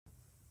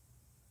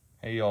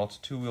Hey y'all, it's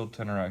Two Wheeled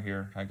Tinner out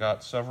here. I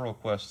got several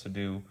requests to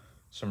do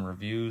some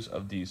reviews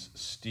of these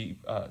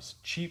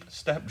cheap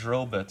step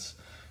drill bits.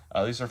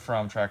 These are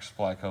from Tractor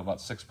Supply Co., about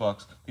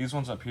 $6. These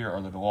ones up here are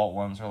the DeWalt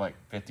ones. They're like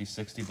 50,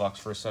 60 bucks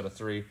for a set of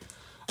 3.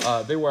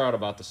 They wear out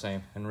about the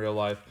same in real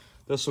life.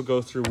 This will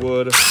go through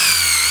wood,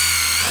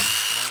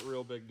 not a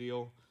real big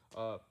deal.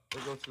 They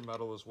go through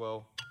metal as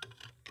well.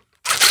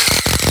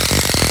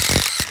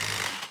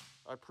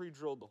 I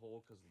pre-drilled the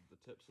hole because the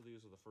tips of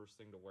these are the first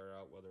thing to wear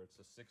out, whether it's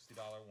the $60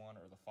 one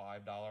or the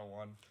 $5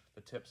 one.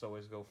 The tips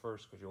always go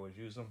first because you always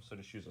use them, so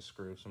just use a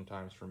screw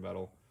sometimes for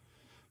metal.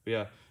 But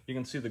yeah, you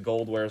can see the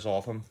gold wears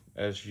off them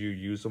as you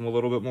use them a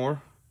little bit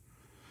more.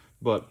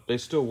 But they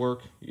still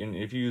work. And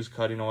if you use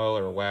cutting oil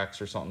or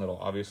wax or something, that'll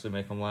obviously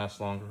make them last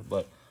longer.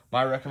 But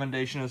my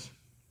recommendation is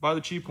buy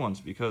the cheap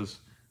ones because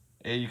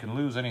A, you can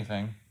lose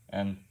anything,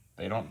 and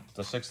the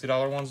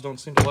 $60 ones don't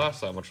seem to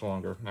last that much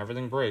longer.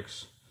 Everything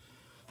breaks.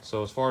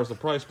 So as far as the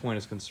price point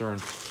is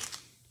concerned,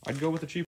 I'd go with the cheap